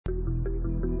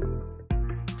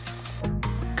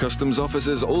Customs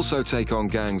officers also take on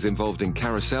gangs involved in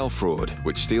carousel fraud,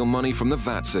 which steal money from the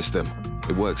VAT system.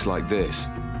 It works like this.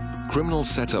 Criminals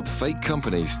set up fake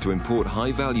companies to import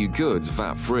high-value goods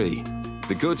VAT-free.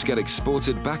 The goods get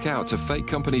exported back out to fake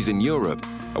companies in Europe,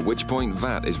 at which point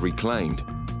VAT is reclaimed.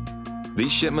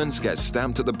 These shipments get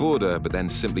stamped at the border, but then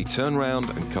simply turn round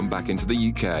and come back into the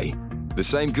UK. The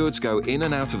same goods go in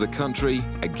and out of the country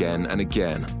again and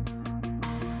again.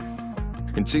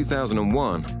 In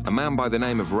 2001, a man by the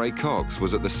name of Ray Cox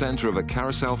was at the centre of a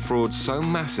carousel fraud so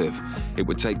massive it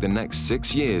would take the next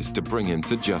 6 years to bring him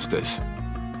to justice.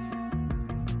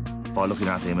 By looking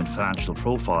at him and financial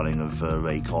profiling of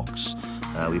Ray Cox,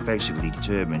 we basically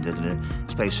determined that in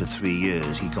a space of 3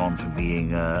 years he'd gone from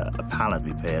being a pallet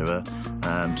repairer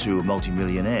to a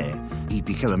multi-millionaire. He'd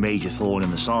become a major thorn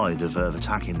in the side of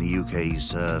attacking the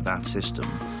UK's VAT system,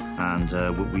 and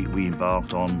we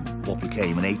embarked on what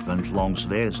became an 8-month-long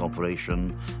surveillance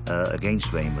operation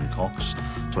against Raymond Cox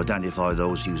to identify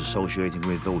those he was associating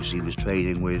with, those he was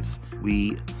trading with.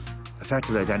 We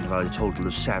effectively identified a total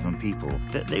of 7 people.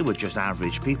 They were just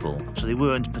average people, so they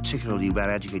weren't particularly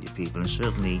well-educated people, and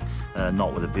certainly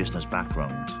not with a business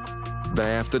background.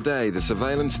 Day after day, the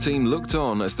surveillance team looked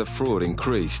on as the fraud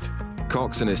increased.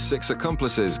 Cox and his 6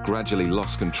 accomplices gradually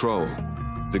lost control.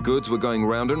 The goods were going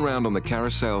round and round on the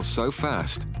carousel so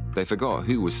fast, they forgot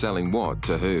who was selling what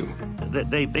to who.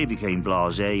 They became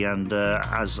blasé, and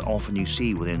as often you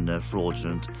see within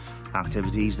fraudulent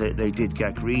activities, they did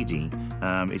get greedy.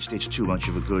 It's too much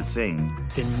of a good thing.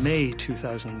 In May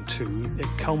 2002, it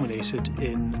culminated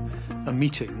in a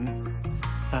meeting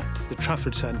at the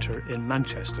Trafford Centre in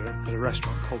Manchester at a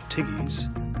restaurant called Tiggy's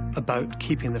about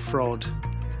keeping the fraud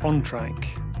on track.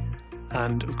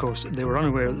 And, of course, they were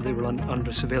unaware that they were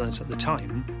under surveillance at the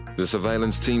time. The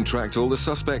surveillance team tracked all the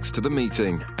suspects to the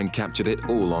meeting and captured it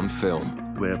all on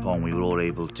film. Whereupon we were all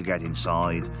able to get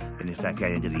inside, in effect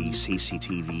get into the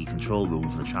CCTV control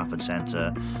room for the Trafford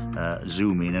Centre,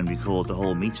 zoom in and record the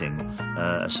whole meeting,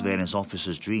 a surveillance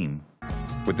officer's dream.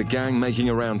 With the gang making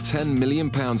around £10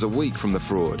 million a week from the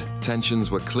fraud,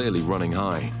 tensions were clearly running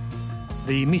high.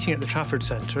 The meeting at the Trafford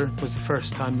Centre was the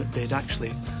first time that they'd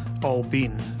actually all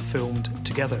been filmed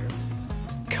together.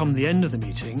 Come the end of the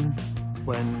meeting,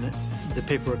 when the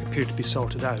paperwork appeared to be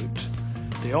sorted out,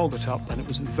 they all got up and it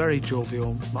was very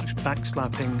jovial, much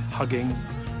backslapping, hugging,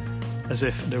 as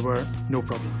if there were no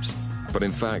problems. But in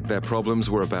fact, their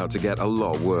problems were about to get a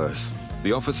lot worse.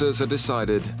 The officers had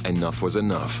decided enough was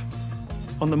enough.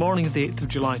 On the morning of the 8th of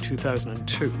July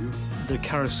 2002, the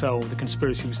carousel, the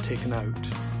conspiracy was taken out.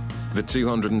 The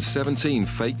 217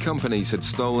 fake companies had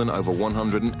stolen over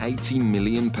 £180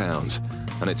 million,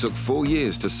 and it took 4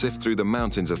 years to sift through the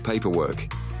mountains of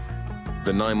paperwork.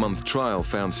 The 9-month trial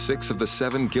found 6 of the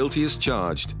 7 guilty as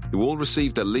charged, who all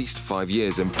received at least 5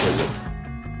 years in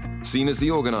prison. Seen as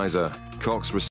the organiser, Cox received